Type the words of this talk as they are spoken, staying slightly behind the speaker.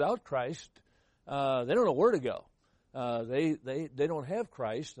without Christ, they don't know where to go. They don't have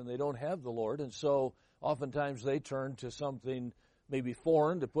Christ and they don't have the Lord, and so oftentimes they turn to something maybe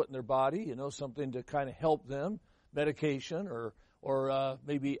foreign to put in their body, something to kind of help them, medication or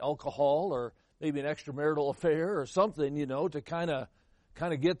maybe alcohol or maybe an extramarital affair or something, to kind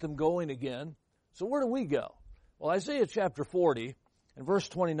of get them going again. So where do we go? Well, Isaiah chapter 40 and verse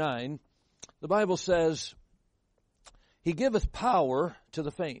 29, the Bible says, He giveth power to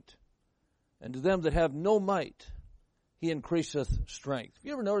the faint, and to them that have no might, He increaseth strength. Have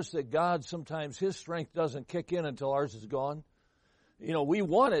you ever noticed that God, sometimes His strength doesn't kick in until ours is gone? We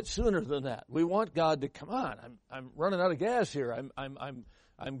want it sooner than that. We want God to, come on, I'm running out of gas here.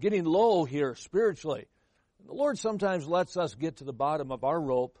 I'm getting low here spiritually. The Lord sometimes lets us get to the bottom of our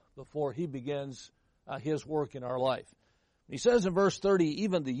rope before He begins His work in our life. He says in verse 30,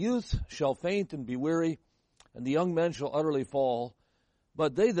 Even the youth shall faint and be weary, and the young men shall utterly fall.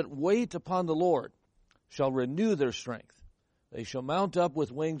 But they that wait upon the Lord shall renew their strength. They shall mount up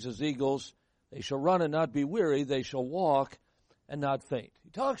with wings as eagles. They shall run and not be weary. They shall walk and not faint. He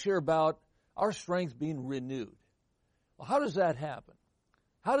talks here about our strength being renewed. Well, how does that happen?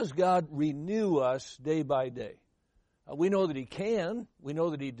 How does God renew us day by day? We know that He can. We know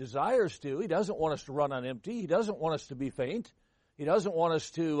that He desires to. He doesn't want us to run on empty. He doesn't want us to be faint. He doesn't want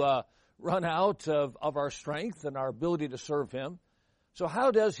us to run out of our strength and our ability to serve Him. So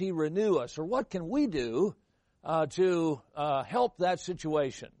how does He renew us? Or what can we do to help that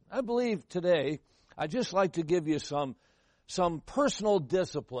situation? I believe today I'd just like to give you some personal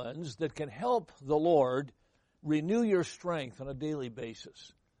disciplines that can help the Lord renew your strength on a daily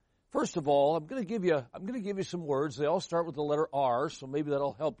basis. First of all, I'm going to give you some words. They all start with the letter R, so maybe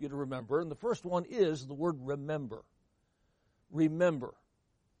that'll help you to remember. And the first one is the word remember. Remember.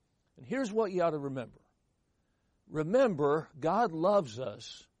 And here's what you ought to remember. Remember, God loves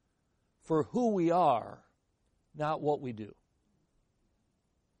us for who we are, not what we do.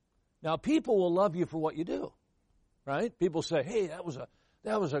 Now, people will love you for what you do, right? People say, hey, that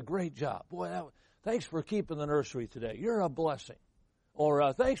was a great job. Boy, thanks for keeping the nursery today. You're a blessing.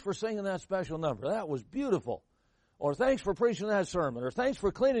 Or thanks for singing that special number. That was beautiful. Or thanks for preaching that sermon. Or thanks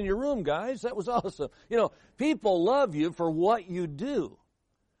for cleaning your room, guys. That was awesome. People love you for what you do.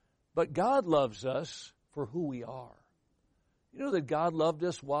 But God loves us for who we are. You know that God loved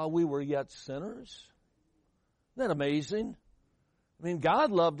us while we were yet sinners? Isn't that amazing? I mean,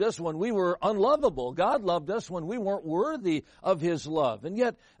 God loved us when we were unlovable. God loved us when we weren't worthy of His love. And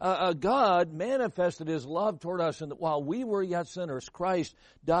yet, God manifested His love toward us, and while we were yet sinners, Christ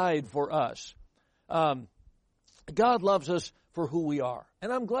died for us. God loves us for who we are.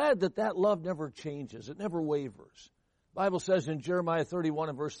 And I'm glad that love never changes. It never wavers. The Bible says in Jeremiah 31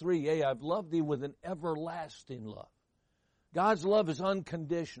 and verse 3, Yea, I've loved thee with an everlasting love. God's love is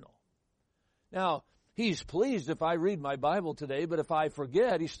unconditional. Now, He's pleased if I read my Bible today, but if I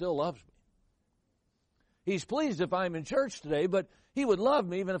forget, He still loves me. He's pleased if I'm in church today, but He would love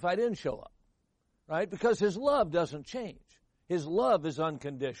me even if I didn't show up, right? Because His love doesn't change. His love is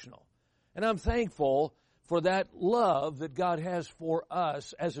unconditional. And I'm thankful for that love that God has for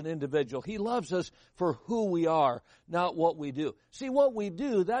us as an individual. He loves us for who we are, not what we do. See, what we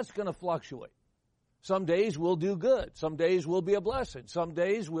do, that's going to fluctuate. Some days we'll do good. Some days we'll be a blessing. Some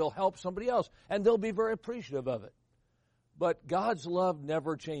days we'll help somebody else, and they'll be very appreciative of it. But God's love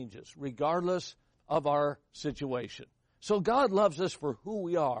never changes, regardless of our situation. So God loves us for who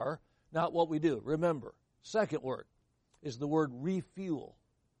we are, not what we do. Remember, second word is the word refuel.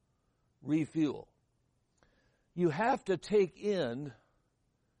 Refuel. You have to take in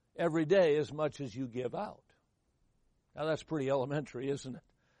every day as much as you give out. Now that's pretty elementary, isn't it?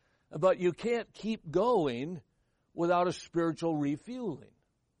 But you can't keep going without a spiritual refueling.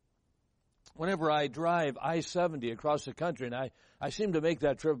 Whenever I drive I-70 across the country, and I seem to make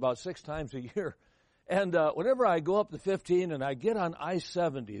that trip about 6 times a year, and whenever I go up the 15 and I get on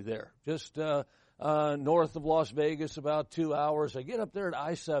I-70 there, just north of Las Vegas, about 2 hours, I get up there at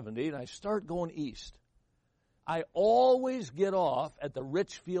I-70 and I start going east. I always get off at the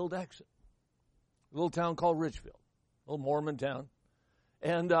Richfield exit, a little town called Richfield, a little Mormon town.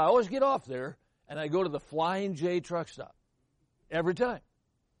 And I always get off there, and I go to the Flying J truck stop. Every time.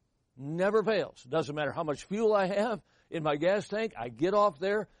 Never fails. Doesn't matter how much fuel I have in my gas tank, I get off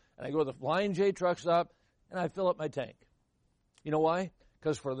there, and I go to the Flying J truck stop, and I fill up my tank. You know why?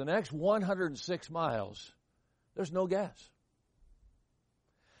 Because for the next 106 miles, there's no gas.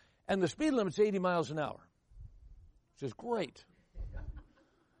 And the speed limit's 80 miles an hour, which is great.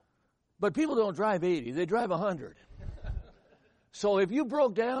 But people don't drive 80, they drive 100. So if you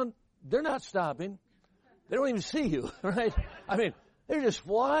broke down, they're not stopping. They don't even see you, right? I mean, They're just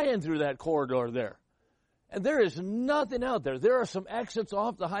flying through that corridor there. And there is nothing out there. There are some exits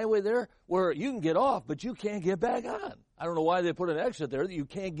off the highway there where you can get off, but you can't get back on. I don't know why they put an exit there that you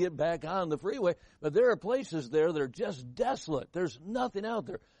can't get back on the freeway, but there are places there that are just desolate. There's nothing out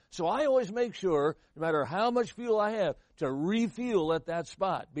there. So I always make sure, no matter how much fuel I have, to refuel at that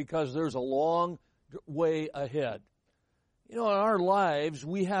spot because there's a long way ahead. You know, in our lives,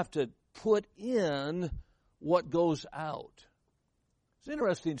 we have to put in what goes out. It's an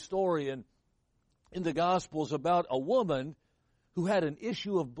interesting story in the Gospels about a woman who had an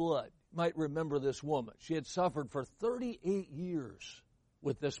issue of blood. You might remember this woman. She had suffered for 38 years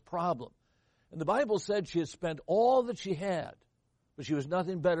with this problem. And the Bible said she had spent all that she had, but she was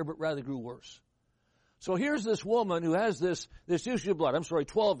nothing better, but rather grew worse. So here's this woman who has this issue of blood.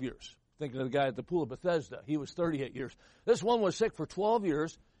 12 years. Thinking of the guy at the pool of Bethesda. He was 38 years. This woman was sick for 12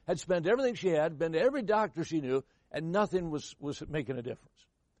 years, had spent everything she had, been to every doctor she knew, and nothing was making a difference.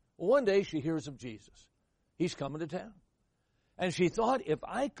 Well, one day she hears of Jesus. He's coming to town. And she thought, if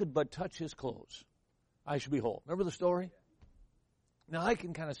I could but touch his clothes, I should be whole. Remember the story? Now, I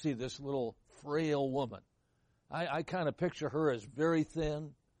can kind of see this little frail woman. I kind of picture her as very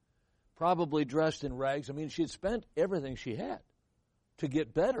thin, probably dressed in rags. I mean, she had spent everything she had to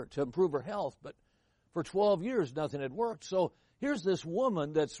get better, to improve her health. But for 12 years, nothing had worked. So here's this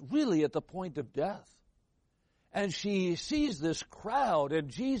woman that's really at the point of death. And she sees this crowd and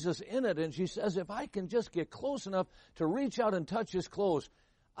Jesus in it, and she says, if I can just get close enough to reach out and touch his clothes,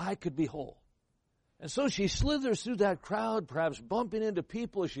 I could be whole. And so she slithers through that crowd, perhaps bumping into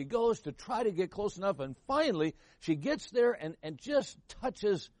people as she goes to try to get close enough, and finally she gets there and just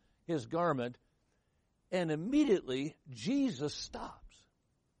touches his garment, and immediately Jesus stops.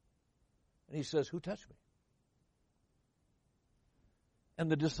 And he says, who touched me? And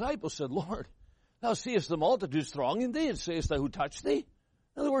the disciples said, Lord, thou seest the multitudes thronging thee, and sayest thou, who touched thee?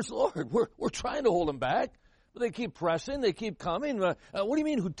 In other words, Lord, we're trying to hold them back, but they keep pressing, they keep coming. What do you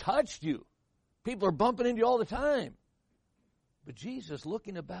mean, who touched you? People are bumping into you all the time. But Jesus,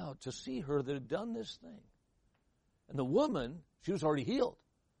 looking about to see her that had done this thing. And the woman, she was already healed.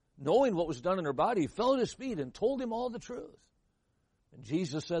 Knowing what was done in her body, he fell at his feet and told him all the truth. And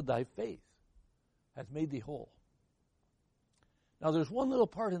Jesus said, thy faith hath made thee whole. Now, there's one little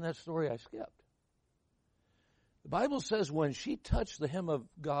part in that story I skipped. The Bible says when she touched the hem of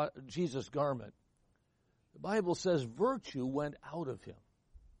Jesus' garment, the Bible says virtue went out of him.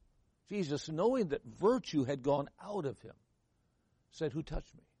 Jesus, knowing that virtue had gone out of him, said, who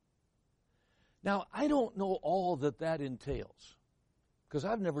touched me? Now, I don't know all that entails, because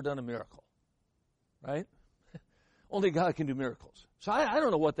I've never done a miracle, right? Only God can do miracles. So I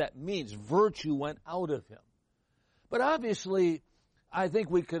don't know what that means, virtue went out of him. But obviously, I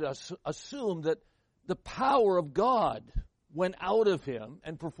think we could assume that the power of God went out of him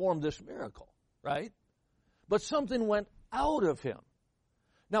and performed this miracle, right? But something went out of him.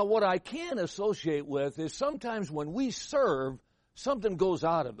 Now, what I can associate with is sometimes when we serve, something goes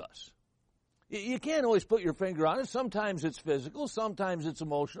out of us. You can't always put your finger on it. Sometimes it's physical, sometimes it's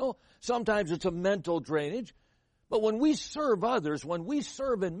emotional, sometimes it's a mental drainage. But when we serve others, when we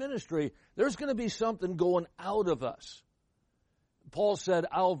serve in ministry, there's going to be something going out of us. Paul said,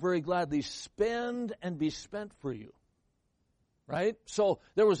 I'll very gladly spend and be spent for you. Right? So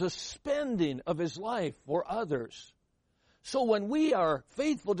there was a spending of his life for others. So when we are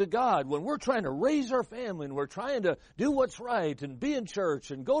faithful to God, when we're trying to raise our family and we're trying to do what's right and be in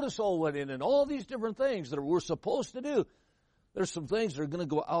church and go to soul winning and all these different things that we're supposed to do, there's some things that are going to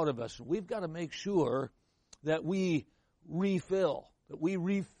go out of us. We've got to make sure that we refill, that we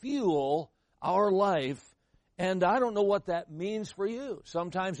refuel our life. And I don't know what that means for you.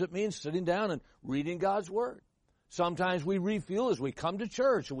 Sometimes it means sitting down and reading God's Word. Sometimes we refuel as we come to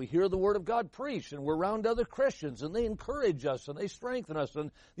church and we hear the Word of God preached and we're around other Christians and they encourage us and they strengthen us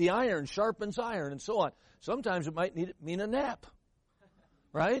and the iron sharpens iron and so on. Sometimes it might mean a nap,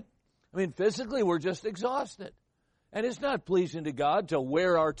 right? I mean, physically we're just exhausted. And it's not pleasing to God to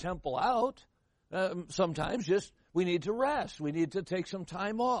wear our temple out. Sometimes just we need to rest. We need to take some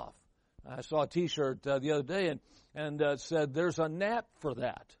time off. I saw a T-shirt the other day and it said, there's a nap for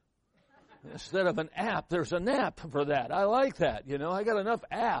that. Instead of an app, there's a nap for that. I like that. You know, I got enough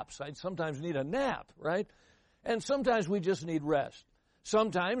apps. I sometimes need a nap, right? And sometimes we just need rest.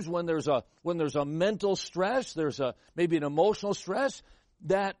 Sometimes when there's a mental stress, there's maybe an emotional stress,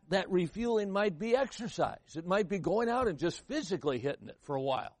 that refueling might be exercise. It might be going out and just physically hitting it for a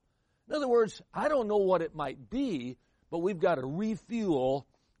while. In other words, I don't know what it might be, but we've got to refuel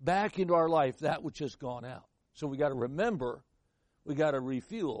back into our life that which has gone out. So we got to remember, we got to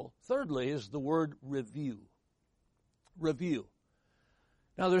refuel. Thirdly is the word review. Review.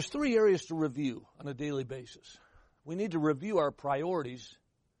 Now, there's 3 areas to review on a daily basis. We need to review our priorities.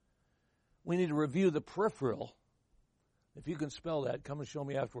 We need to review the peripheral. If you can spell that, come and show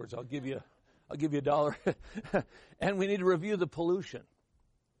me afterwards. I'll give you $1. And we need to review the pollution.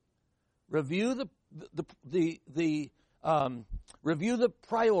 Review review the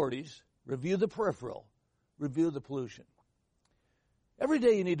priorities, review the peripheral, review the pollution. Every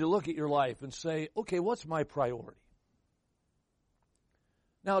day you need to look at your life and say, okay, what's my priority?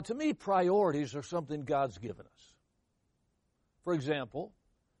 Now, to me, priorities are something God's given us. For example,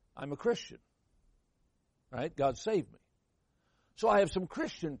 I'm a Christian, right? God saved me. So I have some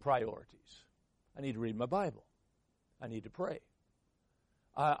Christian priorities. I need to read my Bible. I need to pray.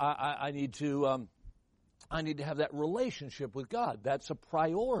 I need to have that relationship with God. That's a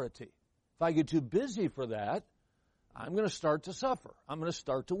priority. If I get too busy for that, I'm going to start to suffer. I'm going to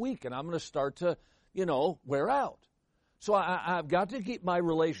start to weaken. I'm going to start to, wear out. So I've got to keep my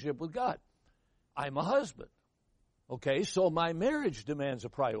relationship with God. I'm a husband. Okay, so my marriage demands a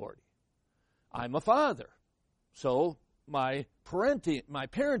priority. I'm a father. So my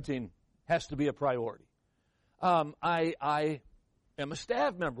parenting has to be a priority. I am a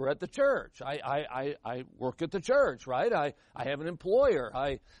staff member at the church. I work at the church, right? I have an employer.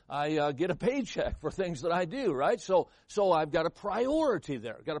 I get a paycheck for things that I do, right? So I've got a priority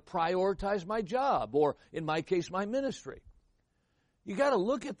there. I've got to prioritize my job, or in my case, my ministry. You got to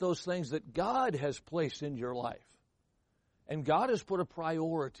look at those things that God has placed in your life. And God has put a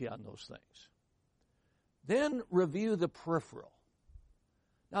priority on those things. Then review the peripheral.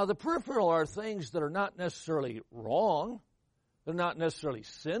 Now, the peripheral are things that are not necessarily wrong. They're not necessarily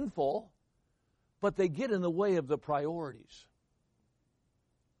sinful, but they get in the way of the priorities.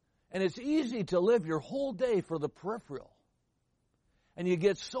 And it's easy to live your whole day for the peripheral. And you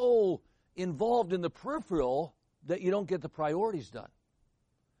get so involved in the peripheral that you don't get the priorities done.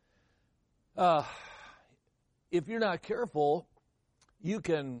 If you're not careful, you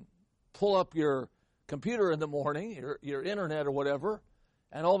can pull up your computer in the morning, your internet or whatever,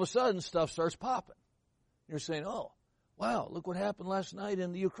 and all of a sudden stuff starts popping. You're saying, oh, wow, look what happened last night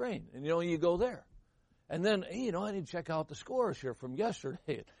in the Ukraine. And, you go there. And then, I need to check out the scores here from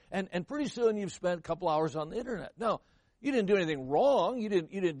yesterday. And pretty soon you've spent a couple hours on the internet. Now, you didn't do anything wrong. You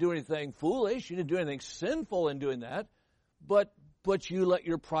didn't do anything foolish. You didn't do anything sinful in doing that. But you let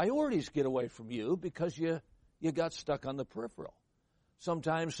your priorities get away from you because you got stuck on the peripheral.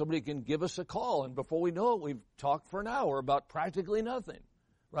 Sometimes somebody can give us a call, and before we know it, we've talked for an hour about practically nothing,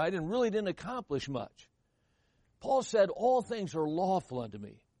 right? And really didn't accomplish much. Paul said, all things are lawful unto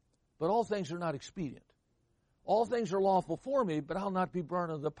me, but all things are not expedient. All things are lawful for me, but I'll not be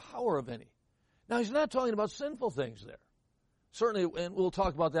burned of the power of any. Now, he's not talking about sinful things there. Certainly, and we'll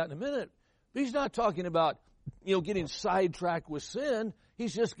talk about that in a minute, but he's not talking about, getting sidetracked with sin.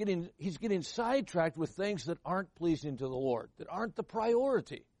 He's getting sidetracked with things that aren't pleasing to the Lord, that aren't the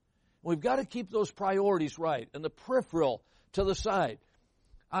priority. We've got to keep those priorities right and the peripheral to the side.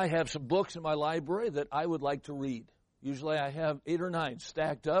 I have some books in my library that I would like to read. Usually I have 8 or 9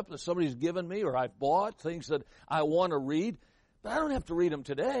 stacked up that somebody's given me or I've bought, things that I want to read, but I don't have to read them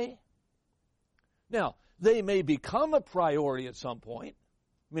today. Now, they may become a priority at some point.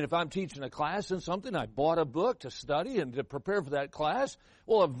 I mean, if I'm teaching a class in something, I bought a book to study and to prepare for that class,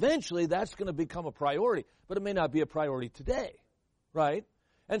 well, eventually that's going to become a priority, but it may not be a priority today, right?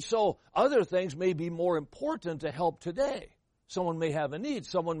 And so other things may be more important to help today. Someone may have a need.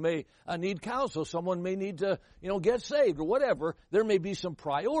 Someone may need counsel. Someone may need to, get saved or whatever. There may be some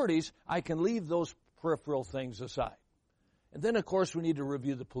priorities. I can leave those peripheral things aside. And then, of course, we need to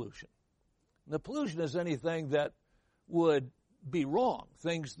review the pollution. And the pollution is anything that would be wrong,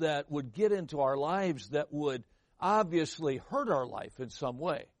 things that would get into our lives that would obviously hurt our life in some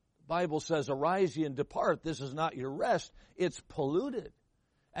way. The Bible says, arise ye and depart. This is not your rest. It's polluted,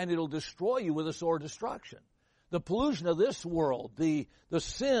 and it'll destroy you with a sore destruction. The pollution of this world, the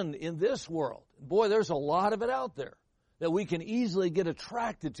sin in this world, boy, there's a lot of it out there that we can easily get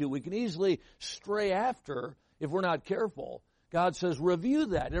attracted to. We can easily stray after if we're not careful. God says, review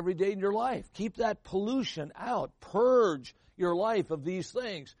that every day in your life. Keep that pollution out. Purge your life of these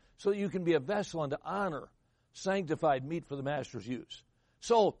things so that you can be a vessel unto honor, sanctified, meet for the Master's use.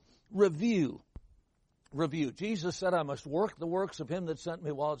 So, review. Jesus said, I must work the works of him that sent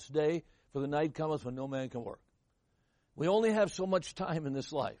me while it's day, for the night cometh when no man can work. We only have so much time in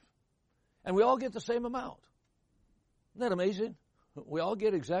this life. And we all get the same amount. Isn't that amazing? We all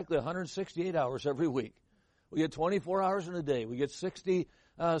get exactly 168 hours every week. We get 24 hours in a day. We get 60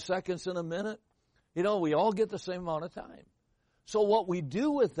 seconds in a minute. We all get the same amount of time. So what we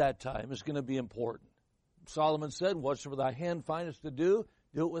do with that time is going to be important. Solomon said, whatsoever thy hand findeth to do,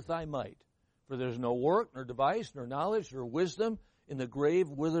 Do it with thy might. For there's no work, nor device, nor knowledge, nor wisdom in the grave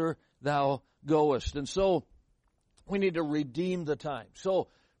whither thou goest. And so we need to redeem the time. So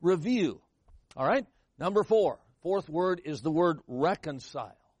review. All right? Number 4. Fourth word is the word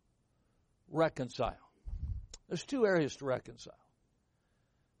reconcile. Reconcile. There's 2 areas to reconcile.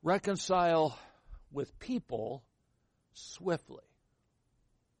 Reconcile with people swiftly.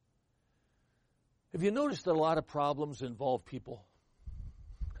 Have you noticed that a lot of problems involve people?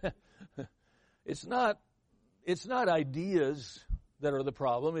 It's not ideas that are the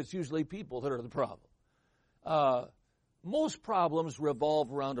problem. It's usually people that are the problem. Most problems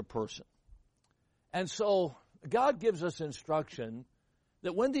revolve around a person. And so God gives us instruction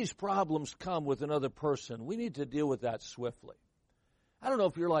that when these problems come with another person, we need to deal with that swiftly. I don't know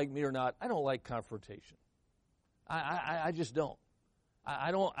if you're like me or not. I don't like confrontation. I just don't.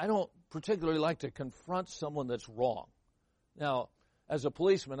 I don't particularly like to confront someone that's wrong. Now, as a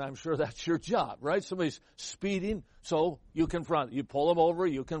policeman, I'm sure that's your job, right? Somebody's speeding, so you confront them. You pull them over,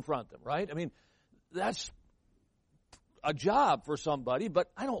 you confront them, right? I mean, that's a job for somebody,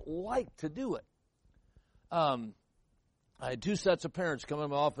 but I don't like to do it. I had 2 sets of parents come in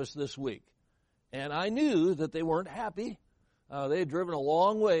my office this week, and I knew that they weren't happy. They had driven a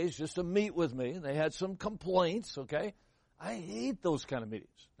long ways just to meet with me. They had some complaints, okay? I hate those kind of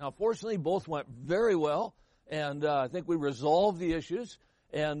meetings. Now, fortunately, both went very well, and I think we resolved the issues.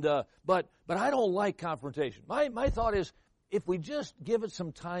 And but I don't like confrontation. My thought is, if we just give it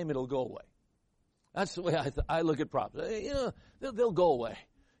some time, it'll go away. That's the way I look at problems. They'll go away.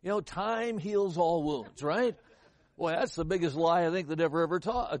 Time heals all wounds, right? Boy, that's the biggest lie I think that ever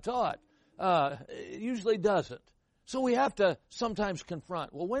taught. It usually doesn't. So we have to sometimes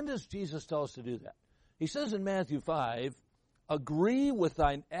confront. Well, when does Jesus tell us to do that? He says in Matthew 5, agree with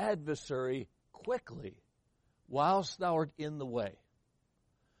thine adversary quickly whilst thou art in the way.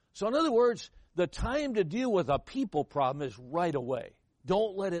 So in other words, the time to deal with a people problem is right away.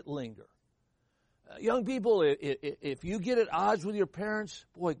 Don't let it linger. Young people, if you get at odds with your parents,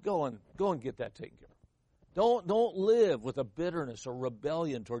 boy, go and get that taken care of. Don't live with a bitterness or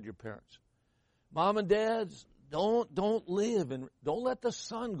rebellion toward your parents. Mom and dads, don't live and don't let the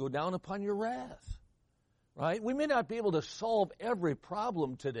sun go down upon your wrath. Right? We may not be able to solve every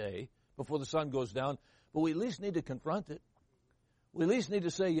problem today before the sun goes down, but we at least need to confront it. We at least need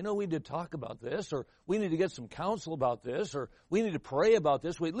to say, we need to talk about this, or we need to get some counsel about this, or we need to pray about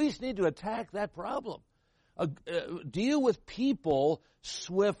this. We at least need to attack that problem. Deal with people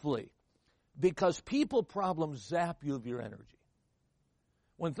swiftly, because people problems zap you of your energy.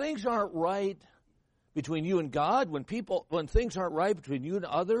 When things aren't right between you and God, when things aren't right between you and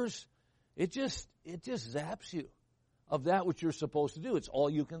others, it just zaps you of that which you're supposed to do. It's all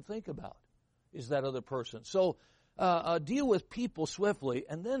you can think about is that other person. So deal with people swiftly,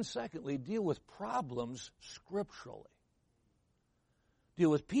 and then secondly, deal with problems scripturally. Deal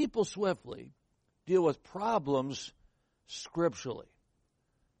with people swiftly. Deal with problems scripturally.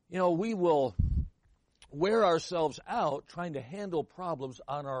 We will wear ourselves out trying to handle problems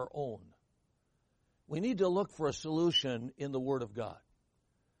on our own. We need to look for a solution in the Word of God.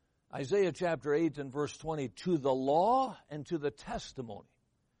 Isaiah chapter 8 and verse 20, to the law and to the testimony.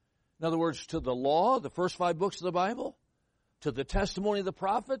 In other words, to the law, the first 5 books of the Bible, to the testimony of the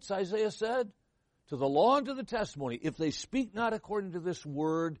prophets, Isaiah said, to the law and to the testimony. If they speak not according to this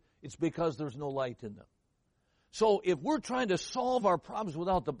word, it's because there's no light in them. So if we're trying to solve our problems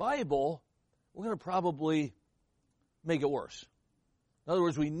without the Bible, we're going to probably make it worse. In other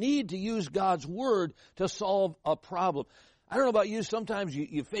words, we need to use God's Word to solve a problem. I don't know about you, sometimes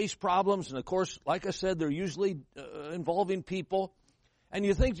you face problems, and of course, like I said, they're usually involving people, and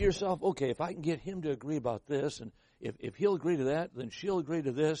you think to yourself, okay, if I can get him to agree about this, and if he'll agree to that, then she'll agree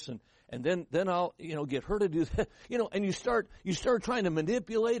to this, and then I'll, get her to do that, and you start trying to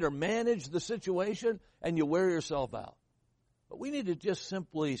manipulate or manage the situation, and you wear yourself out. But we need to just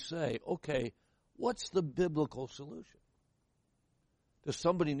simply say, okay, what's the biblical solution? Does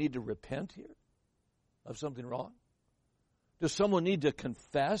somebody need to repent here of something wrong? Does someone need to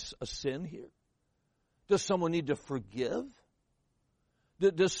confess a sin here? Does someone need to forgive?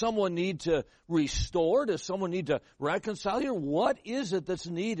 Does someone need to restore? Does someone need to reconcile here? What is it that's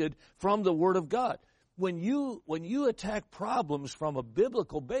needed from the Word of God? When you attack problems from a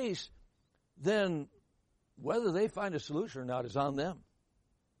biblical base, then whether they find a solution or not is on them.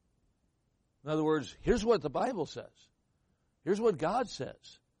 In other words, here's what the Bible says. Here's what God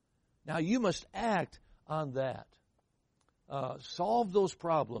says. Now you must act on that. Solve those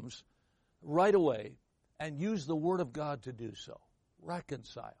problems right away and use the Word of God to do so.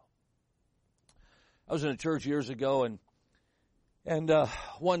 Reconcile. I was in a church years ago, and And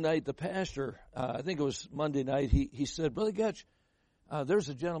one night the pastor, I think it was Monday night, he said, Brother Getch, there's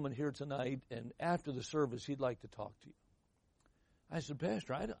a gentleman here tonight, and after the service he'd like to talk to you. I said,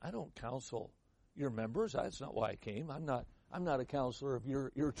 Pastor, I don't counsel your members. That's not why I came. I'm not a counselor of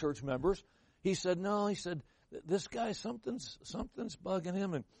your church members. He said, no. He said, this guy, something's bugging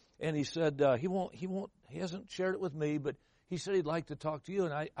him, and he said he hasn't shared it with me, but he said he'd like to talk to you,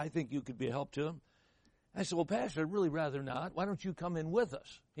 and I think you could be a help to him. I said, well, Pastor, I'd really rather not. Why don't you come in with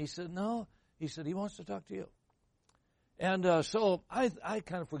us? He said, no. He said he wants to talk to you. And so I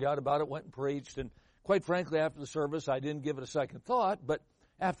kind of forgot about it, went and preached, and quite frankly, after the service, I didn't give it a second thought, but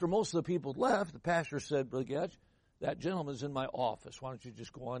after most of the people left, the pastor said, Brother Getch, that gentleman's in my office. Why don't you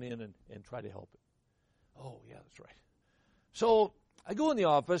just go on in and try to help him? Oh, yeah, that's right. So I go in the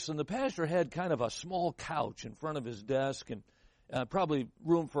office, and the pastor had kind of a small couch in front of his desk, and probably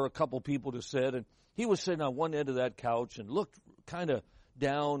room for a couple people to sit, and he was sitting on one end of that couch and looked kind of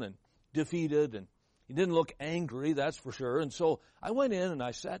down and defeated, and he didn't look angry, that's for sure. And so I went in and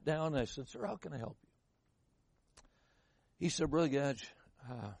I sat down and I said, Sir, how can I help you? He said, Brother Getch,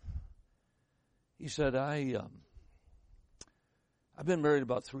 he said, I've been married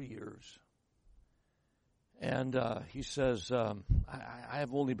about 3 years. And he says, I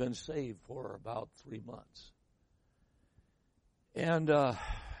have only been saved for about 3 months. And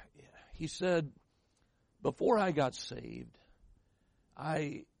he said, before I got saved,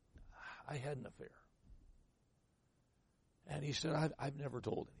 I had an affair. And he said, I've never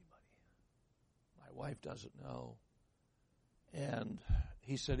told anybody. My wife doesn't know. And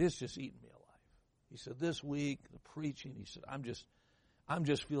he said, it's just eating me alive. He said, this week, the preaching, he said, I'm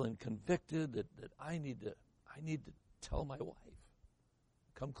just feeling convicted that I need to tell my wife,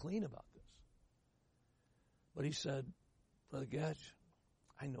 come clean about this. But he said, Brother Getch,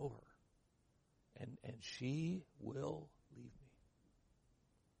 I know her. And she will leave me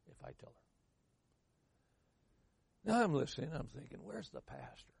if I tell her. Now I'm listening, I'm thinking, where's the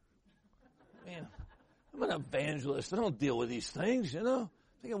pastor? Man, I'm an evangelist. I don't deal with these things, you know.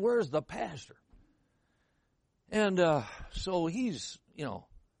 Thinking, where's the pastor? And so he's,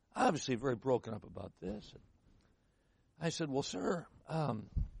 obviously very broken up about this. And I said, well, sir,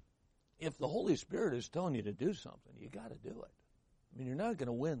 if the Holy Spirit is telling you to do something, you got to do it. I mean, you're not going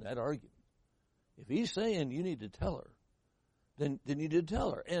to win that argument. If he's saying you need to tell her, then you need to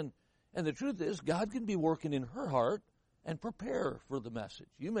tell her. And the truth is, God can be working in her heart and prepare for the message.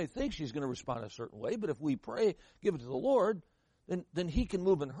 You may think she's going to respond a certain way, but if we pray, give it to the Lord, then he can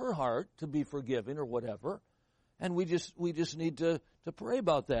move in her heart to be forgiving or whatever. And we just need to pray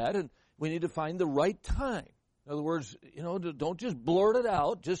about that, and we need to find the right time. In other words, don't just blurt it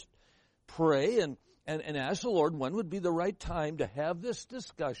out. Just pray and ask the Lord when would be the right time to have this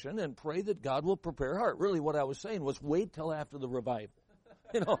discussion, and pray that God will prepare her heart. Really, what I was saying was wait till after the revival.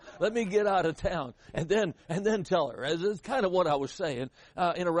 Let me get out of town and then tell her. It's kind of what I was saying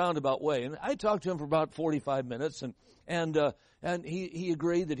in a roundabout way. And I talked to him for about 45 minutes, and he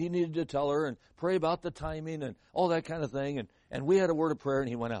agreed that he needed to tell her and pray about the timing and all that kind of thing. And we had a word of prayer, and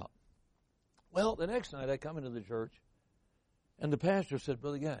he went out. Well, the next night I come into the church, and the pastor said,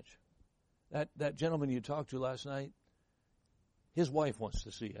 Brother Getch, that gentleman you talked to last night, his wife wants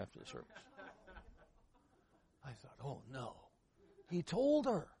to see you after the service. I thought, oh no. He told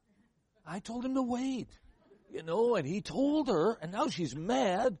her. I told him to wait. And he told her, and now she's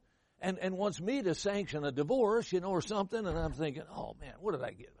mad and wants me to sanction a divorce, or something. And I'm thinking, oh man, what did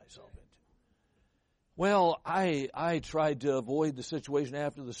I get myself into? Well, I tried to avoid the situation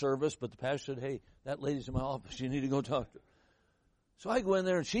after the service, but the pastor said, hey, that lady's in my office. You need to go talk to her. So I go in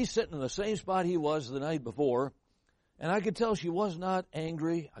there, and she's sitting in the same spot he was the night before. And I could tell she was not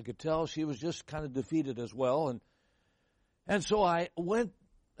angry. I could tell she was just kind of defeated as well. And so I went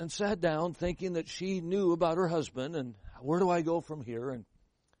and sat down thinking that she knew about her husband and where do I go from here? And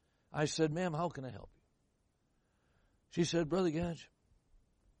I said, ma'am, how can I help you? She said, Brother Getch,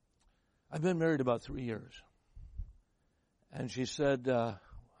 I've been married about 3 years. And she said,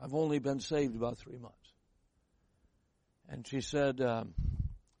 I've only been saved about 3 months. And she said,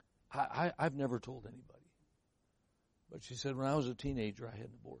 I've never told anybody. But she said, when I was a teenager, I had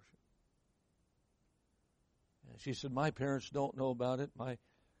an abortion. And she said, my parents don't know about it. My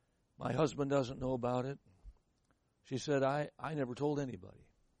husband doesn't know about it. She said, I never told anybody.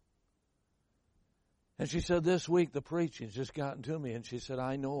 And she said, this week the preaching's just gotten to me. And she said,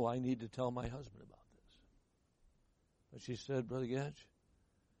 I know I need to tell my husband about this. But she said, Brother Getch,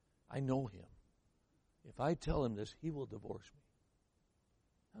 I know him. If I tell him this, he will divorce me.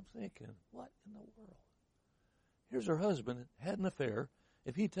 I'm thinking, what in the world? Here's her husband, had an affair.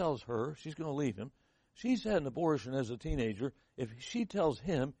 If he tells her, she's going to leave him. She's had an abortion as a teenager. If she tells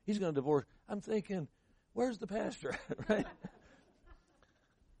him he's going to divorce, I'm thinking, where's the pastor, right?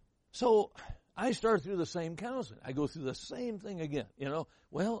 So I start through the same counseling. I go through the same thing again.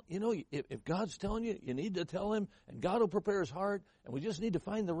 Well, if God's telling you, you need to tell him, and God will prepare his heart, and we just need to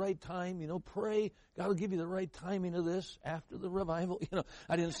find the right time. Pray. God will give you the right timing of this after the revival.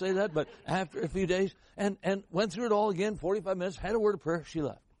 I didn't say that, but after a few days, and went through it all again, 45 minutes, had a word of prayer, she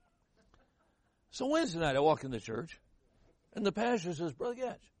left. So Wednesday night, I walk in the church, and the pastor says, Brother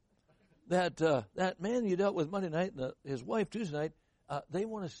Gatch, that man you dealt with Monday night and his wife Tuesday night, they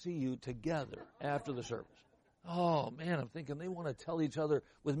want to see you together after the service. Oh, man, I'm thinking they want to tell each other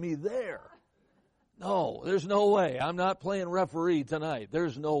with me there. No, there's no way. I'm not playing referee tonight.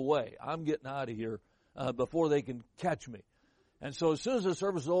 There's no way. I'm getting out of here before they can catch me. And so as soon as the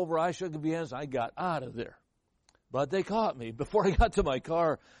service was over, I shook the hands. I got out of there. But they caught me. Before I got to my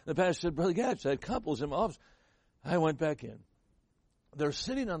car, the pastor said, Brother Gatch, that couple's in my office. I went back in. They're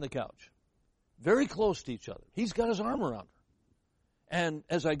sitting on the couch, very close to each other. He's got his arm around her. And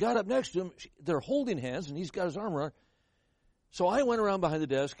as I got up next to him, they're holding hands, and he's got his arm around her. So I went around behind the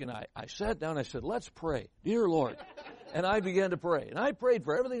desk, and I sat down. I said, let's pray. Dear Lord. And I began to pray. And I prayed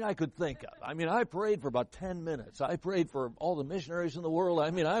for everything I could think of. I prayed for about 10 minutes. I prayed for all the missionaries in the world.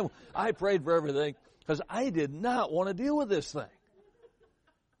 I prayed for everything because I did not want to deal with this thing.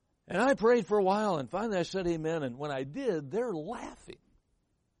 And I prayed for a while, and finally I said amen. And when I did, they're laughing.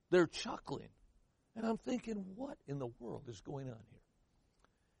 They're chuckling. And I'm thinking, what in the world is going on here?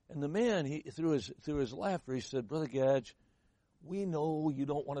 And the man, through his laughter, he said, Brother Gatch, we know you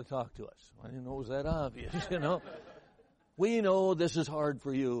don't want to talk to us. I didn't know it was that obvious, We know this is hard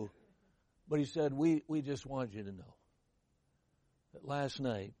for you. But he said, we just want you to know that last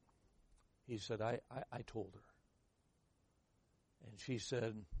night, he said, I told her. And she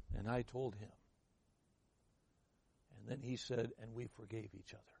said, and I told him. And then he said, and we forgave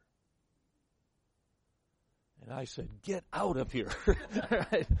each other. And I said, get out of here.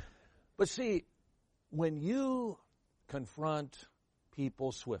 Right? But see, when you confront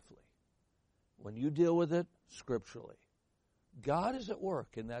people swiftly, when you deal with it scripturally, God is at work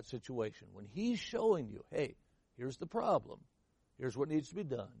in that situation. When he's showing you, hey, here's the problem, here's what needs to be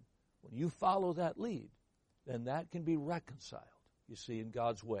done, when you follow that lead, then that can be reconciled, you see, in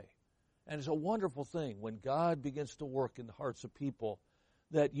God's way. And it's a wonderful thing when God begins to work in the hearts of people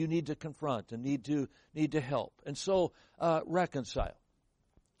that you need to confront and need to help. And so, reconcile.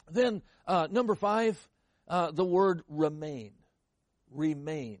 Then, number 5, the word remain.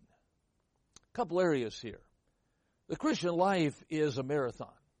 Remain. A couple areas here. The Christian life is a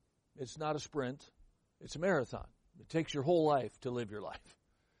marathon. It's not a sprint. It's a marathon. It takes your whole life to live your life.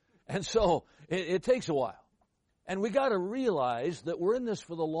 And so, it takes a while. And we got to realize that we're in this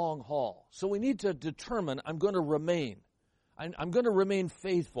for the long haul. So we need to determine, I'm going to remain. I'm going to remain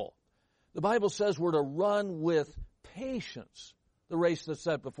faithful. The Bible says we're to run with patience the race that's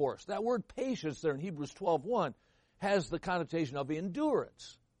set before us. That word patience there in Hebrews 12:1 has the connotation of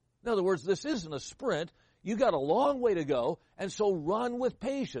endurance. In other words, this isn't a sprint. You got a long way to go, and so run with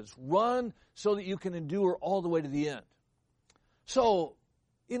patience. Run so that you can endure all the way to the end. So,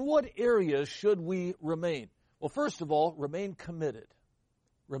 in what areas should we remain? Well, first of all, remain committed.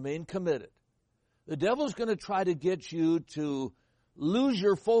 Remain committed. The devil's going to try to get you to lose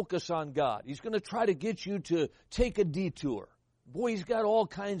your focus on God. He's going to try to get you to take a detour. Boy, he's got all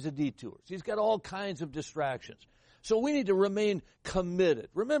kinds of detours. He's got all kinds of distractions. So we need to remain committed.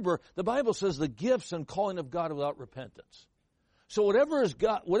 Remember, the Bible says the gifts and calling of God without repentance. So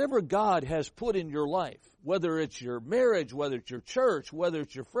whatever God has put in your life, whether it's your marriage, whether it's your church, whether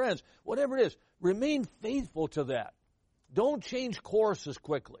it's your friends, whatever it is, remain faithful to that. Don't change courses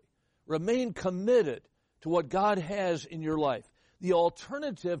quickly. Remain committed to what God has in your life. The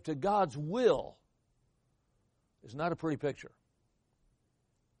alternative to God's will is not a pretty picture.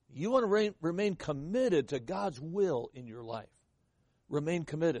 You want to remain committed to God's will in your life. Remain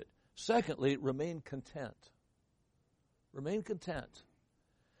committed. Secondly, remain content. Remain content.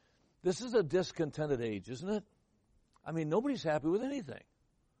 This is a discontented age, isn't it? Nobody's happy with anything.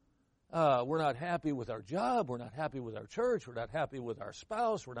 We're not happy with our job. We're not happy with our church. We're not happy with our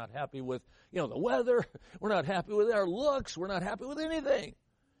spouse. We're not happy with, the weather. We're not happy with our looks. We're not happy with anything.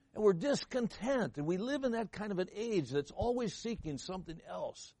 And we're discontent. And we live in that kind of an age that's always seeking something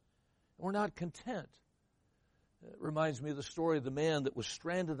else. And we're not content. It reminds me of the story of the man that was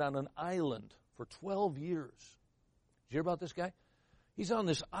stranded on an island for 12 years. Did you hear about this guy? He's on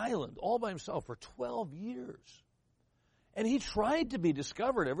this island all by himself for 12 years. And he tried to be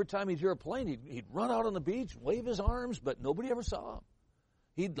discovered. Every time he'd hear a plane, he'd run out on the beach, wave his arms, but nobody ever saw him.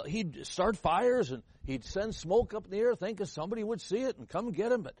 he'd start fires and he'd send smoke up in the air thinking somebody would see it and come and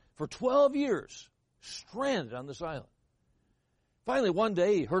get him. But for 12 years, stranded on this island. Finally, one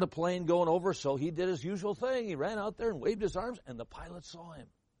day, he heard a plane going over, so he did his usual thing. He ran out there and waved his arms, and the pilot saw him.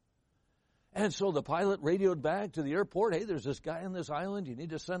 And so the pilot radioed back to the airport, hey, there's this guy on this island. You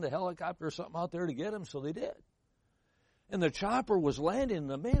need to send a helicopter or something out there to get him. So they did. And the chopper was landing, and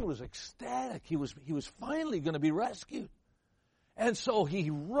the man was ecstatic. He was finally going to be rescued. And so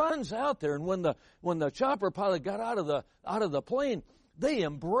he runs out there, and when the chopper pilot got out of the plane, they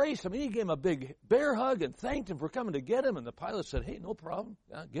embraced him. He gave him a big bear hug and thanked him for coming to get him. And the pilot said, hey, no problem.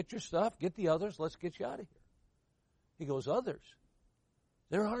 Get your stuff. Get the others. Let's get you out of here. He goes, others?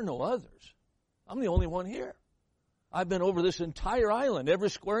 There are no others. I'm the only one here. I've been over this entire island, every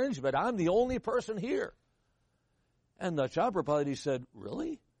square inch, but I'm the only person here. And the chopper pilot, he said,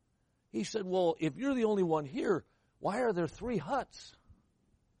 really? He said, well, if you're the only one here, why are there 3 huts?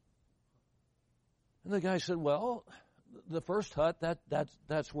 And the guy said, well, the first hut,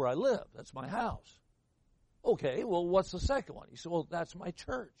 that's where I live. That's my house. Okay, well, what's the second one? He said, well, that's my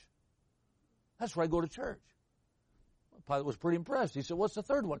church. That's where I go to church. The pilot was pretty impressed. He said, what's the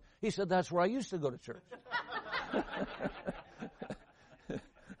third one? He said, that's where I used to go to church.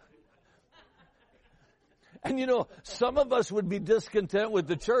 And you know, some of us would be discontent with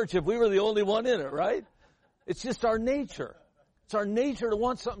the church if we were the only one in it, right? It's just our nature. It's our nature to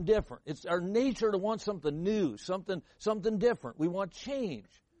want something different. It's our nature to want something new, something different. We want change.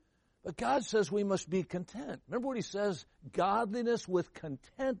 But God says we must be content. Remember what he says? Godliness with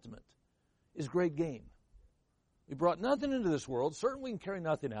contentment is great gain. We brought nothing into this world. Certainly we can carry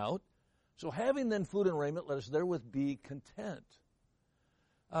nothing out. So having then food and raiment, let us therewith be content.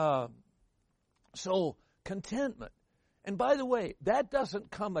 So contentment. And by the way, that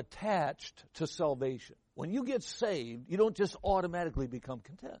doesn't come attached to salvation. When you get saved, you don't just automatically become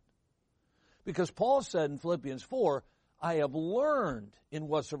content. Because Paul said in Philippians 4, I have learned in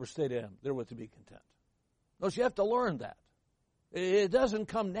whatsoever state I am, therewith to be content. Notice you have to learn that. It doesn't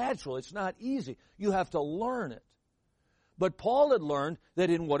come natural. It's not easy. You have to learn it. But Paul had learned that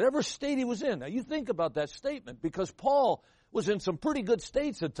in whatever state he was in, now you think about that statement, because Paul was in some pretty good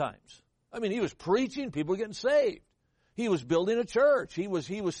states at times. I mean, he was preaching, people were getting saved. He was building a church. He was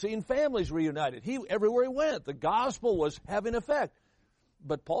seeing families reunited. Everywhere he went, the gospel was having effect.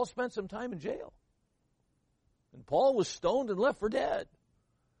 But Paul spent some time in jail. And Paul was stoned and left for dead.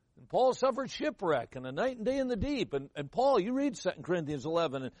 And Paul suffered shipwreck and a night and day in the deep. And Paul, you read 2 Corinthians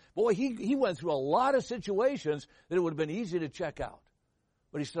 11, and boy, he went through a lot of situations that it would have been easy to check out.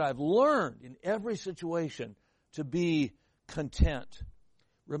 But he said, I've learned in every situation to be content.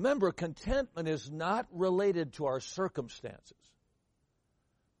 Remember, contentment is not related to our circumstances.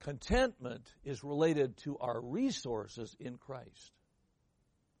 Contentment is related to our resources in Christ.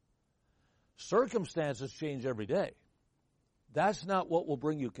 Circumstances change every day. That's not what will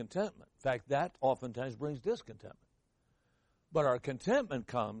bring you contentment. In fact, that oftentimes brings discontentment. But our contentment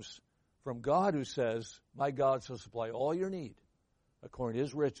comes from God who says, my God shall supply all your need according to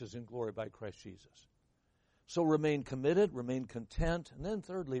his riches in glory by Christ Jesus. So remain committed, remain content, and then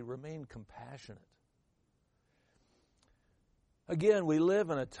thirdly, remain compassionate. Again, we live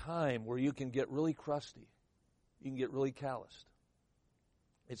in a time where you can get really crusty. You can get really calloused.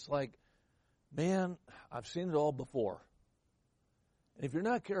 It's like, man, I've seen it all before. And if you're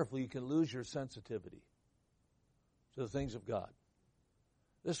not careful, you can lose your sensitivity to the things of God.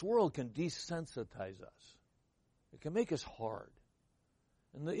 This world can desensitize us. It can make us hard.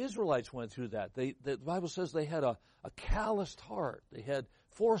 And the Israelites went through that. The Bible says they had a calloused heart. They had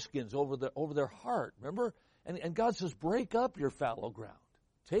foreskins over their heart. Remember? And God says, break up your fallow ground.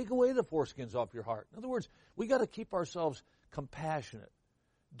 Take away the foreskins off your heart. In other words, we got to keep ourselves compassionate.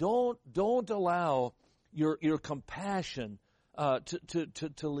 Don't allow your compassion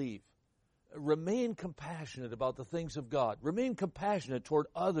to leave. Remain compassionate about the things of God. Remain compassionate toward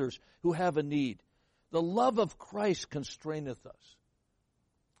others who have a need. The love of Christ constraineth us.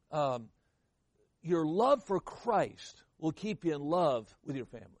 Your love for Christ will keep you in love with your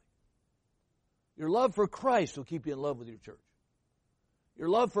family. Your love for Christ will keep you in love with your church. Your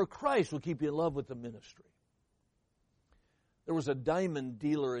love for Christ will keep you in love with the ministry. There was a diamond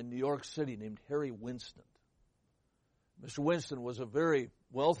dealer in New York City named Harry Winston. Mr. Winston was a very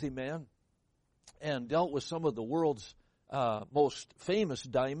wealthy man and dealt with some of the world's most famous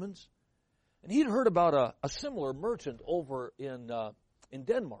diamonds. And he'd heard about a similar merchant over in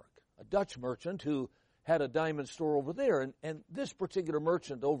Denmark, a Dutch merchant who had a diamond store over there. And this particular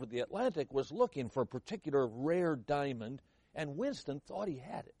merchant over the Atlantic was looking for a particular rare diamond, and Winston thought he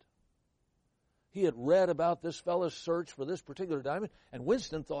had it. He had read about this fellow's search for this particular diamond, and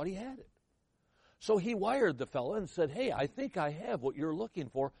Winston thought he had it. So he wired the fellow and said, hey, I think I have what you're looking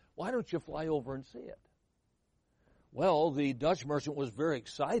for. Why don't you fly over and see it? Well, the Dutch merchant was very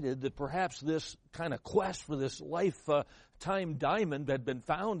excited that perhaps this kind of quest for this lifetime diamond had been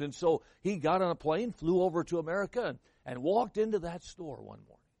found, and so he got on a plane, flew over to America, and walked into that store one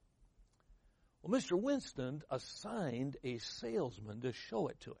morning. Well, Mr. Winston assigned a salesman to show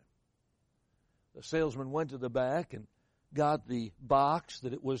it to him. The salesman went to the back and got the box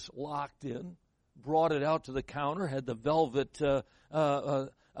that it was locked in, brought it out to the counter, had the velvet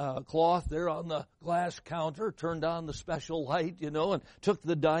cloth there on the glass counter, turned on the special light, and took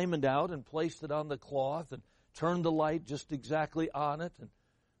the diamond out and placed it on the cloth and turned the light just exactly on it. And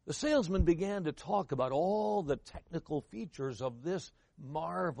the salesman began to talk about all the technical features of this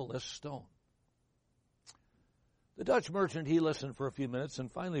marvelous stone. The Dutch merchant, he listened for a few minutes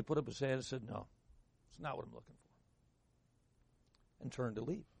and finally put up his hand and said, no, it's not what I'm looking for, and turned to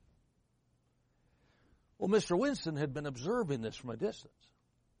leave. Well, Mr. Winston had been observing this from a distance,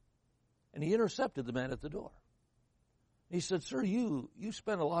 and he intercepted the man at the door. He said, sir, you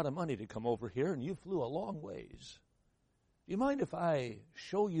spent a lot of money to come over here, and you flew a long ways. Do you mind if I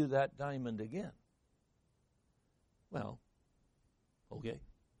show you that diamond again? Well, okay.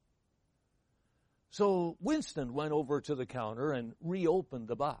 So Winston went over to the counter and reopened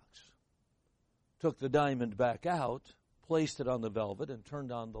the box, took the diamond back out, placed it on the velvet, and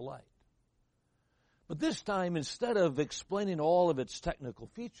turned on the light. But this time, instead of explaining all of its technical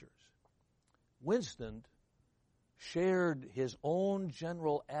features, Winston shared his own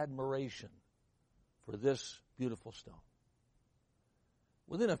general admiration for this beautiful stone.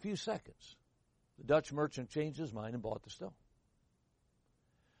 Within a few seconds, the Dutch merchant changed his mind and bought the stone.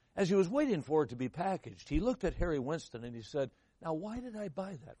 As he was waiting for it to be packaged, he looked at Harry Winston and he said, now why did I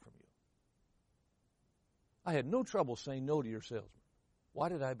buy that from you? I had no trouble saying no to your salesman. Why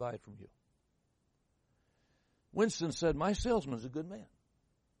did I buy it from you? Winston said, my salesman's a good man.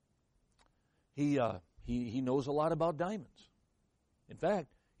 He knows a lot about diamonds. In fact,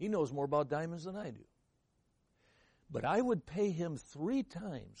 he knows more about diamonds than I do. But I would pay him 3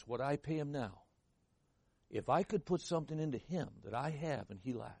 times what I pay him now if I could put something into him that I have and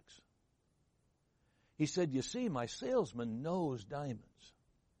he lacks. He said, you see, my salesman knows diamonds,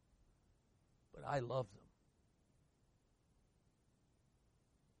 but I love them.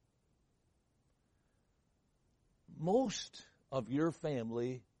 Most of your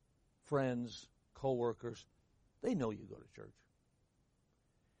family, friends, co-workers, they know you go to church.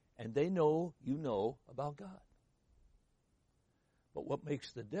 And they know you know about God. But what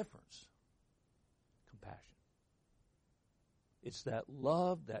makes the difference? Compassion. It's that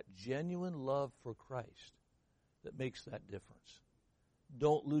love, that genuine love for Christ that makes that difference.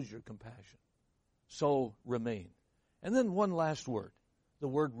 Don't lose your compassion. So remain. And then one last word, the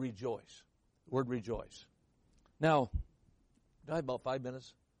word rejoice. The word rejoice. Now, do I have about 5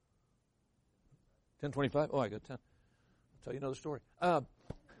 minutes? 10:25? Oh, I got 10. I'll tell you another story.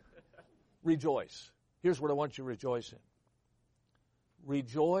 Rejoice. Here's what I want you to rejoice in.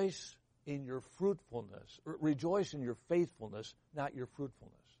 Rejoice in your fruitfulness. Rejoice in your faithfulness, not your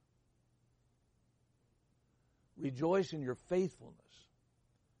fruitfulness. Rejoice in your faithfulness,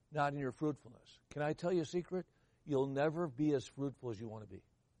 not in your fruitfulness. Can I tell you a secret? You'll never be as fruitful as you want to be.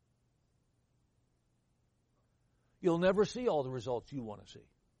 You'll never see all the results you want to see.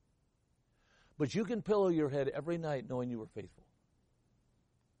 But you can pillow your head every night knowing you were faithful.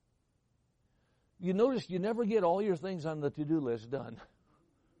 You notice you never get all your things on the to-do list done.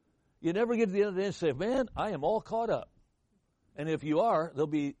 You never get to the end of the day and say, man, I am all caught up. And if you are, there'll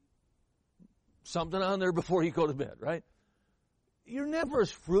be something on there before you go to bed, right? You're never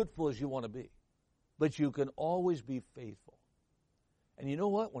as fruitful as you want to be. But you can always be faithful. And you know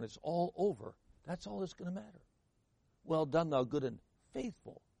what? When it's all over, that's all that's going to matter. Well done, thou good and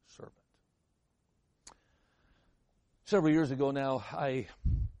faithful servant. Several years ago now, I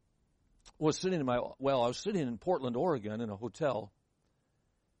was sitting in Portland, Oregon in a hotel,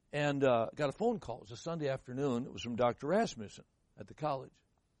 and got a phone call. It was a Sunday afternoon. It was from Dr. Rasmussen at the college.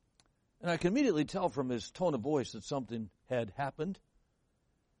 And I could immediately tell from his tone of voice that something had happened.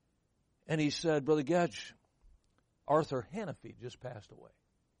 And he said, Brother Gedge, Arthur Hannafy just passed away.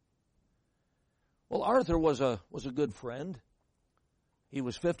 Well, Arthur was a good friend. He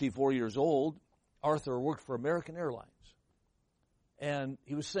was 54 years old. Arthur worked for American Airlines. And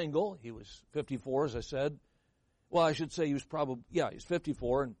he was single. He was 54, as I said. Well, I should say he was he's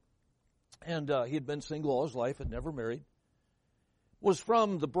 54. And he had been single all his life, had never married. Was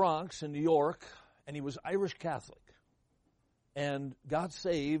from the Bronx in New York, and he was Irish Catholic. and got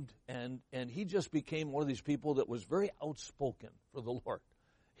saved, and he just became one of these people that was very outspoken for the Lord.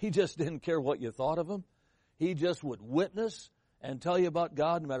 He just didn't care what you thought of him. He just would witness and tell you about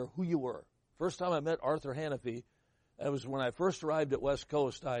God no matter who you were. First time I met Arthur Hannafy, that was when I first arrived at West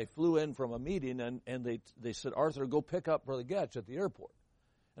Coast. I flew in from a meeting, and they said, Arthur, go pick up Brother Getch at the airport.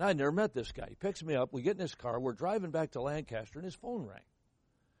 And I'd never met this guy. He picks me up. We get in his car. We're driving back to Lancaster, and his phone rang.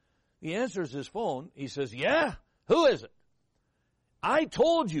 He answers his phone. He says, yeah, who is it? I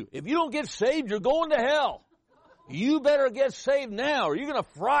told you, if you don't get saved, you're going to hell. You better get saved now, or you're going to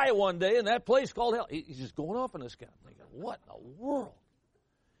fry one day in that place called hell. He's just going off on this guy. I'm thinking, what in the world?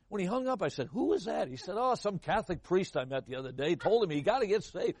 When he hung up, I said, who is that? He said, oh, some Catholic priest I met the other day told him he got to get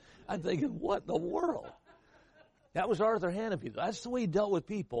saved. I'm thinking, what in the world? That was Arthur Hannafy. That's the way he dealt with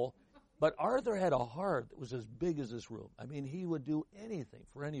people. But Arthur had a heart that was as big as this room. I mean, he would do anything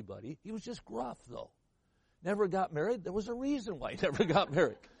for anybody. He was just gruff, though. Never got married. There was a reason why he never got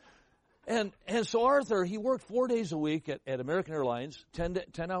married. And so Arthur, he worked 4 days a week at American Airlines,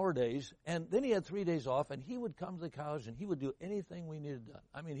 10-hour days, and then he had 3 days off, and he would come to the college, and he would do anything we needed done.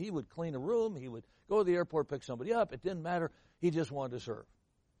 I mean, he would clean a room, he would go to the airport, pick somebody up. It didn't matter. He just wanted to serve.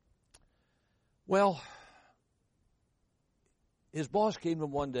 Well, his boss came to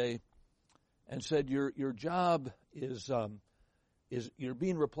him one day and said, your job is you're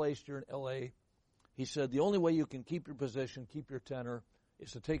being replaced. You're in L.A. He said, the only way you can keep your position, keep your tenure,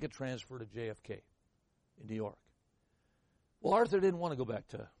 is to take a transfer to JFK in New York. Well, Arthur didn't want to go back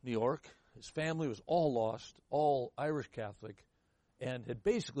to New York. His family was all lost, all Irish Catholic, and had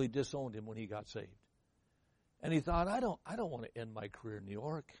basically disowned him when he got saved. And he thought, I don't want to end my career in New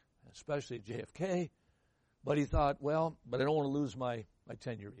York, especially at JFK. But he thought, well, but I don't want to lose my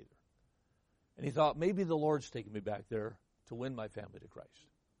tenure either. And he thought, maybe the Lord's taking me back there to win my family to Christ.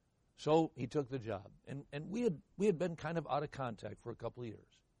 So he took the job. And we had been kind of out of contact for a couple of years.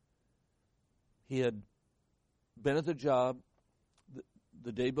 He had been at the job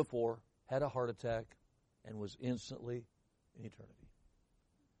the day before, had a heart attack, and was instantly in eternity.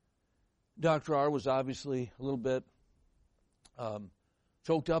 Dr. R was obviously a little bit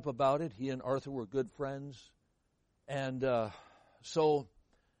choked up about it. He and Arthur were good friends. And so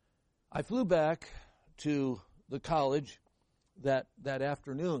I flew back to the college that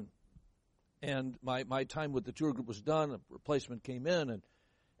afternoon. And my time with the tour group was done. A replacement came in,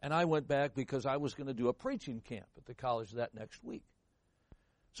 and I went back because I was going to do a preaching camp at the college that next week.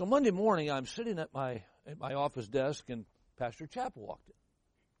 So Monday morning, I'm sitting at my office desk, and Pastor Chappell walked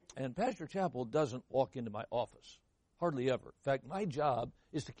in. And Pastor Chappell doesn't walk into my office, hardly ever. In fact, my job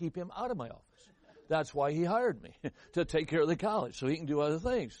is to keep him out of my office. That's why he hired me, to take care of the college, so he can do other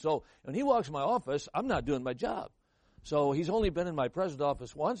things. So when he walks in my office, I'm not doing my job. So he's only been in my present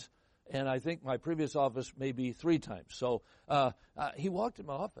office once, and I think my previous office maybe 3 times. So he walked in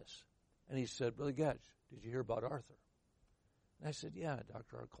my office, and he said, Brother Getch, did you hear about Arthur? And I said, yeah,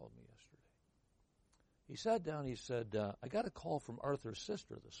 Dr. R called me yesterday. He sat down, he said, I got a call from Arthur's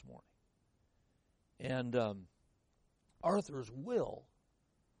sister this morning. And Arthur's will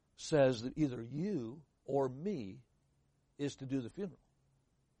says that either you or me is to do the funeral.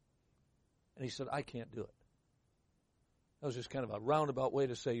 And he said, I can't do it. That was just kind of a roundabout way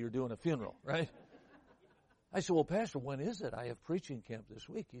to say you're doing a funeral, right? I said, well, Pastor, when is it? I have preaching camp this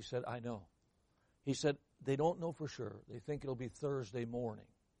week. He said, I know. He said, they don't know for sure. They think it'll be Thursday morning.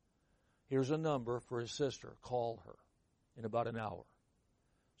 Here's a number for his sister. Call her in about an hour.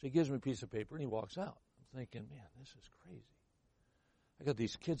 So he gives me a piece of paper, and he walks out. I'm thinking, man, this is crazy. I got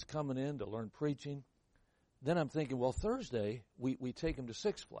these kids coming in to learn preaching. Then I'm thinking, well, Thursday, we take them to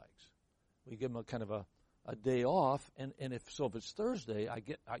Six Flags. We give them a kind of a day off, and if it's Thursday, I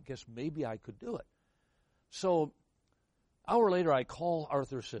guess maybe I could do it. So an hour later, I call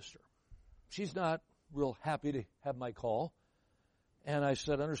Arthur's sister. She's not real happy to have my call. And I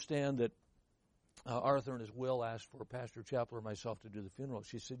said, understand that Arthur and his will asked for Pastor Chappell or myself to do the funeral.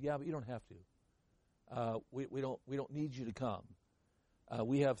 She said, yeah, but you don't have to. We don't need you to come.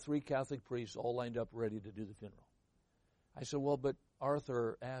 We have 3 Catholic priests all lined up ready to do the funeral. I said, well, but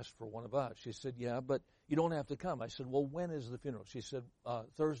Arthur asked for one of us. She said, yeah, but you don't have to come. I said, well, when is the funeral? She said,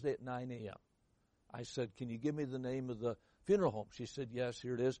 Thursday at 9 a.m. I said, can you give me the name of the funeral home? She said, yes,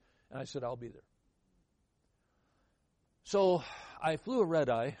 here it is. And I said, I'll be there. So I flew a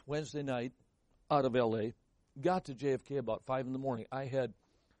red-eye Wednesday night out of L.A., got to JFK about 5 in the morning. I had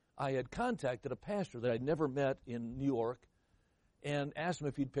contacted a pastor that I'd never met in New York and asked him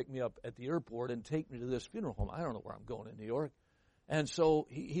if he'd pick me up at the airport and take me to this funeral home. I don't know where I'm going in New York. And so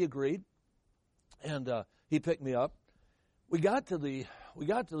he agreed, and he picked me up. We got to the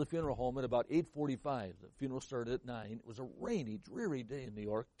funeral home at about 8:45. The funeral started at 9. It was a rainy, dreary day in New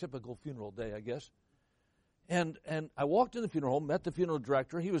York, typical funeral day, I guess. And I walked in the funeral home, met the funeral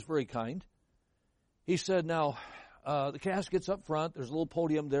director. He was very kind. He said, now, the casket's up front. There's a little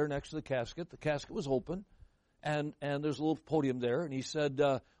podium there next to the casket. The casket was open, and there's a little podium there. And he said,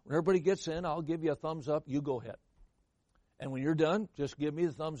 when everybody gets in, I'll give you a thumbs up. You go ahead. And when you're done, just give me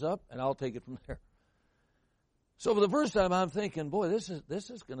the thumbs up, and I'll take it from there. So for the first time, I'm thinking, boy, this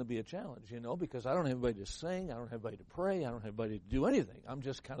is going to be a challenge, because I don't have anybody to sing. I don't have anybody to pray. I don't have anybody to do anything. I'm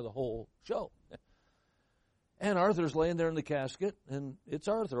just kind of the whole show. And Arthur's laying there in the casket, and it's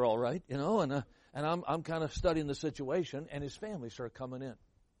Arthur, all right, and I'm kind of studying the situation, and his family start coming in.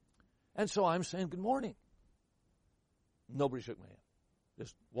 And so I'm saying, good morning. Nobody shook my hand.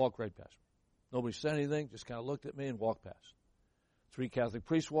 Just walked right past me. Nobody said anything, just kind of looked at me and walked past. 3 Catholic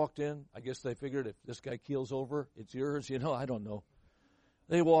priests walked in. I guess they figured if this guy keels over, it's yours. I don't know.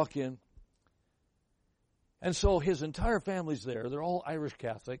 They walk in. And so his entire family's there. They're all Irish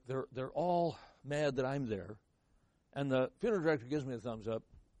Catholic. They're all mad that I'm there. And the funeral director gives me a thumbs up.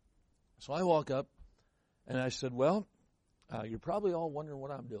 So I walk up, and I said, well, you're probably all wondering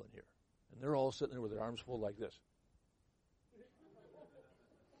what I'm doing here. And they're all sitting there with their arms folded like this.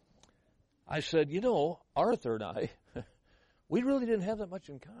 I said, Arthur and I, we really didn't have that much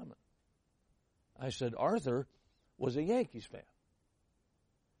in common. I said, Arthur was a Yankees fan.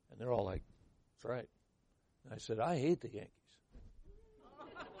 And they're all like, that's right. And I said, I hate the Yankees.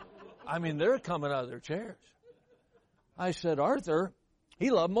 I mean, they're coming out of their chairs. I said, Arthur,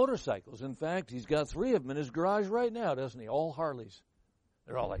 he loved motorcycles. In fact, he's got 3 of them in his garage right now, doesn't he? All Harleys.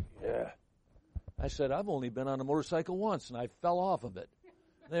 They're all like, yeah. I said, I've only been on a motorcycle once, and I fell off of it.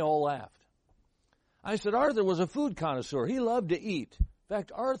 They all laughed. I said, Arthur was a food connoisseur. He loved to eat. In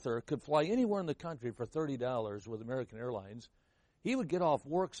fact, Arthur could fly anywhere in the country for $30 with American Airlines. He would get off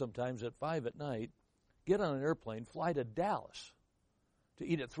work sometimes at 5 at night, get on an airplane, fly to Dallas to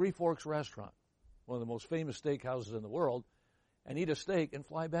eat at Three Forks Restaurant, one of the most famous steakhouses in the world, and eat a steak and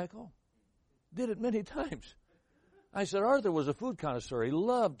fly back home. Did it many times. I said, Arthur was a food connoisseur. He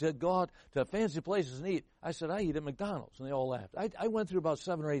loved to go out to fancy places and eat. I said, I eat at McDonald's. And they all laughed. I went through about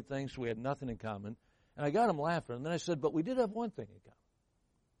 7 or 8 things, so we had nothing in common. And I got them laughing. And then I said, but we did have one thing in common.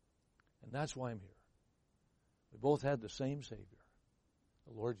 And that's why I'm here. We both had the same Savior,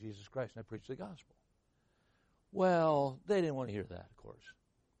 the Lord Jesus Christ. And I preached the gospel. Well, they didn't want to hear that, of course.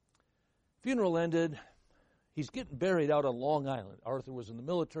 Funeral ended. He's getting buried out on Long Island. Arthur was in the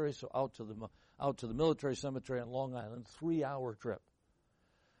military, so out to the military cemetery on Long Island, 3-hour trip.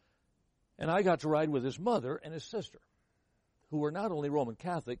 And I got to ride with his mother and his sister, who were not only Roman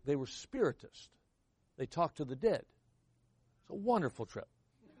Catholic, they were Spiritists. They talked to the dead. It's a wonderful trip.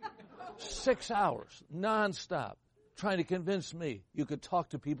 6 hours, nonstop, trying to convince me you could talk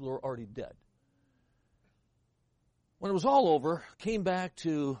to people who are already dead. When it was all over, came back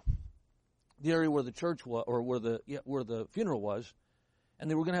to the area where the church was, or where the funeral was,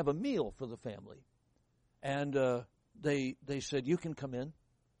 and they were going to have a meal for the family. And they said, you can come in.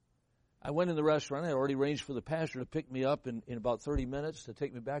 I went in the restaurant. I already arranged for the pastor to pick me up in about 30 minutes to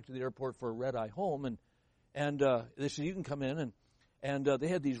take me back to the airport for a red-eye home. And they said, you can come in. And they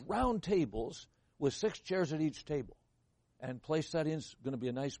had these round tables with 6 chairs at each table. And place settings, going to be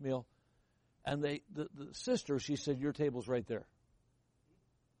a nice meal. And the sister, she said, your table's right there.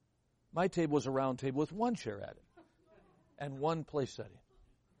 My table was a round table with 1 chair at it and 1 place setting.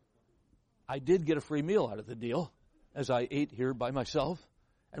 I did get a free meal out of the deal as I ate here by myself.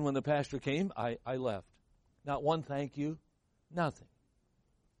 And when the pastor came, I left. Not one thank you, nothing.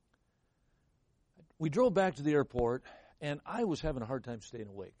 We drove back to the airport, and I was having a hard time staying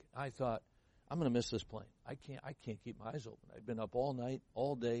awake. I thought, I'm going to miss this plane. I can't keep my eyes open. I'd been up all night,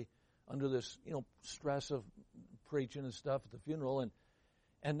 all day, under this, stress of preaching and stuff at the funeral,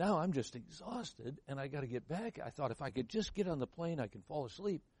 and now I'm just exhausted, and I got to get back. I thought if I could just get on the plane, I can fall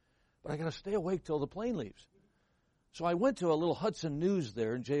asleep, but I got to stay awake till the plane leaves. So I went to a little Hudson News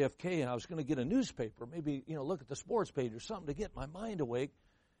there in JFK, and I was going to get a newspaper, maybe look at the sports page or something to get my mind awake.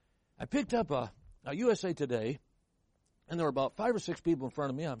 I picked up a USA Today, and there were about 5 or 6 people in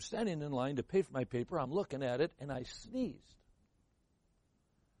front of me. I'm standing in line to pay for my paper. I'm looking at it, and I sneezed.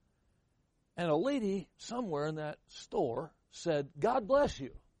 And a lady somewhere in that store said, God bless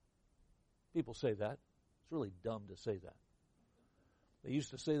you. People say that. It's really dumb to say that. They used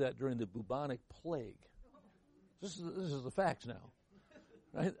to say that during the bubonic plague. This is the facts now.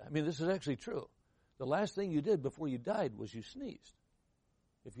 Right? I mean, this is actually true. The last thing you did before you died was you sneezed.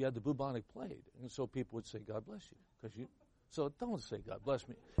 If you had the bubonic plague. And so people would say, God bless you. So don't say God bless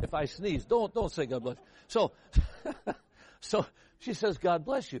me. If I sneeze, don't say God bless you. So she says, God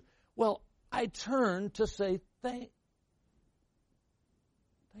bless you. Well, I turned to say thank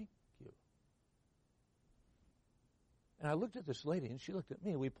you. And I looked at this lady, and she looked at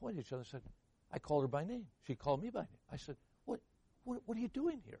me, and we pointed at each other and said, I called her by name. She called me by name. I said, what are you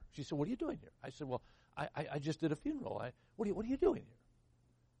doing here? She said, what are you doing here? I said, well, I just did a funeral. What are you doing here?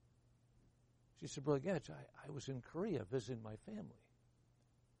 She said, Brother Getch, I was in Korea visiting my family.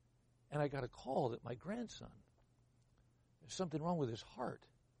 And I got a call that my grandson, there's something wrong with his heart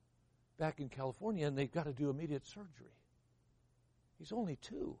back in California, and they've got to do immediate surgery. He's only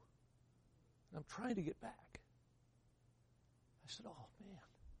 2. And I'm trying to get back. I said, oh, man,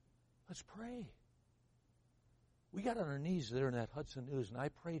 let's pray. We got on our knees there in that Hudson News, and I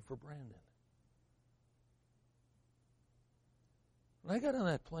prayed for Brandon. When I got on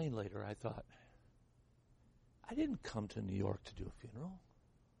that plane later, I thought, I didn't come to New York to do a funeral.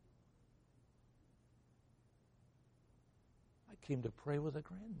 I came to pray with a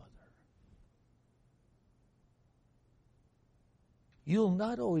grandmother. You'll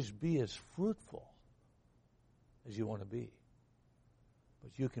not always be as fruitful as you want to be,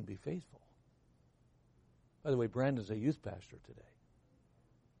 but you can be faithful. By the way, Brandon's a youth pastor today.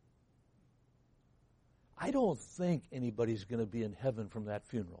 I don't think anybody's going to be in heaven from that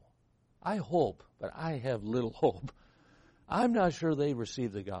funeral. I hope, but I have little hope. I'm not sure they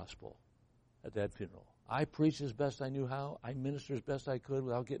received the gospel at that funeral. I preached as best I knew how. I ministered as best I could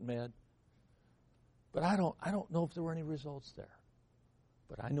without getting mad. But I don't know if there were any results there.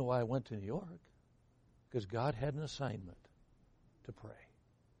 But I know I went to New York because God had an assignment to pray.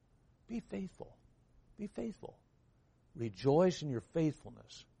 Be faithful. Be faithful. Rejoice in your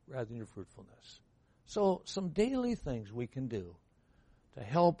faithfulness rather than your fruitfulness. So some daily things we can do to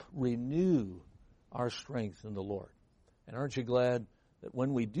help renew our strength in the Lord. And aren't you glad that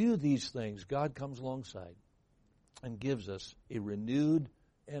when we do these things, God comes alongside and gives us a renewed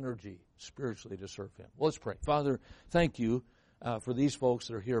energy spiritually to serve Him? Well, let's pray. Father, thank you for these folks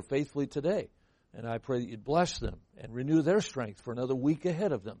that are here faithfully today. And I pray that you'd bless them and renew their strength for another week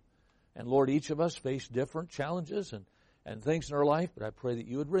ahead of them. And Lord, each of us face different challenges and things in our life, but I pray that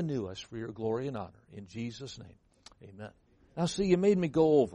you would renew us for your glory and honor. In Jesus' name, amen. Now see, you made me go over.